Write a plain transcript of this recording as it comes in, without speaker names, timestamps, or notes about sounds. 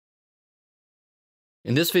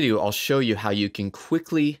In this video, I'll show you how you can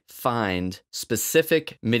quickly find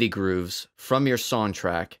specific MIDI grooves from your song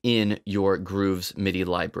track in your Grooves MIDI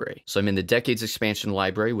library. So I'm in the Decades expansion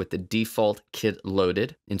library with the default kit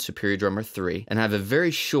loaded in Superior Drummer 3, and I have a very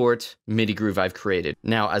short MIDI groove I've created.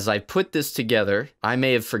 Now, as I put this together, I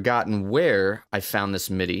may have forgotten where I found this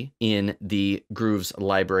MIDI in the Grooves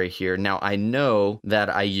library here. Now, I know that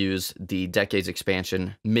I use the Decades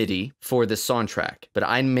expansion MIDI for this song track, but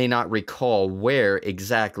I may not recall where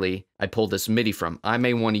exactly I pulled this MIDI from. I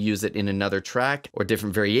may want to use it in another track or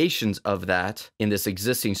different variations of that in this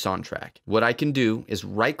existing song track. What I can do is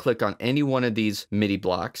right click on any one of these MIDI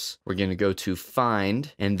blocks. We're going to go to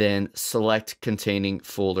Find and then select Containing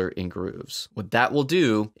Folder in Grooves. What that will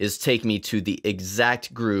do is take me to the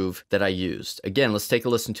exact groove that I used. Again, let's take a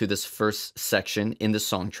listen to this first section in the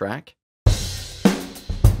song track.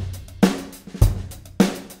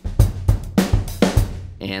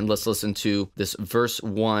 And let's listen to this verse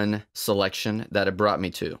 1 selection that it brought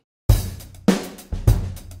me to.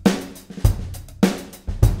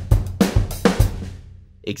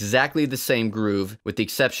 Exactly the same groove with the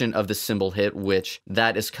exception of the cymbal hit, which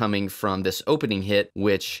that is coming from this opening hit,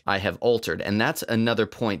 which I have altered. And that's another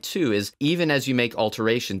point too, is even as you make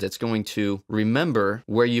alterations, it's going to remember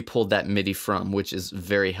where you pulled that MIDI from, which is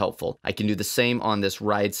very helpful. I can do the same on this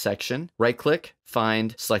ride section. Right click,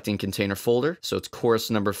 find, selecting container folder. So it's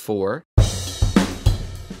chorus number 4.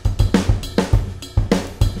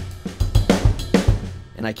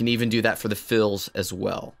 And I can even do that for the fills as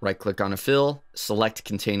well. Right click on a fill, select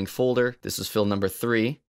containing folder. This is fill number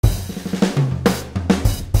 3.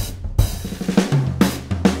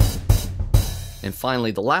 And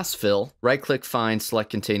finally, the last fill, right click, find,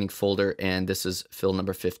 select containing folder, and this is fill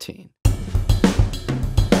number 15.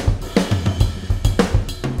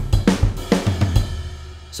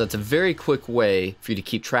 So it's a very quick way for you to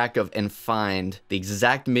keep track of and find the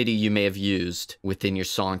exact MIDI you may have used within your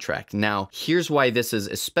song track. Now, here's why this is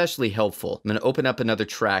especially helpful. I'm going to open up another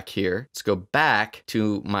track here. Let's go back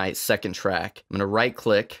to my second track. I'm going to right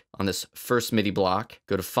click on this first MIDI block,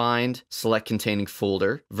 go to Find, select Containing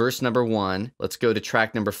Folder, verse number 1. Let's go to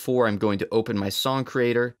track number 4. I'm going to open my song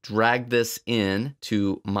creator, drag this in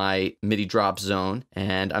to my MIDI drop zone,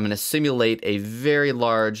 and I'm going to simulate a very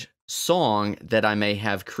large song that I may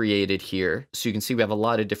have created here. So you can see we have a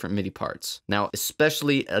lot of different MIDI parts. Now,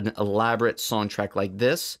 especially an elaborate song track like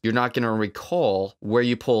this, you're not going to recall where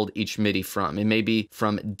you pulled each MIDI from. It may be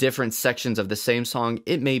from different sections of the same song.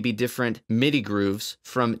 It may be different MIDI grooves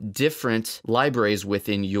from different libraries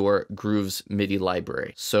within your Grooves MIDI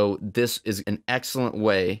library. So this is an excellent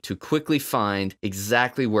way to quickly find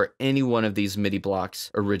exactly where any one of these MIDI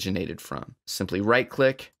blocks originated from. Simply right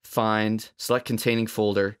click, find, select containing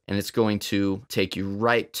folder, and it's going to take you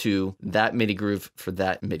right to that MIDI groove for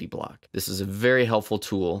that MIDI block. This is a very helpful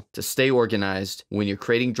tool to stay organized when you're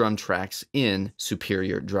creating drum tracks in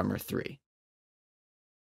Superior Drummer 3.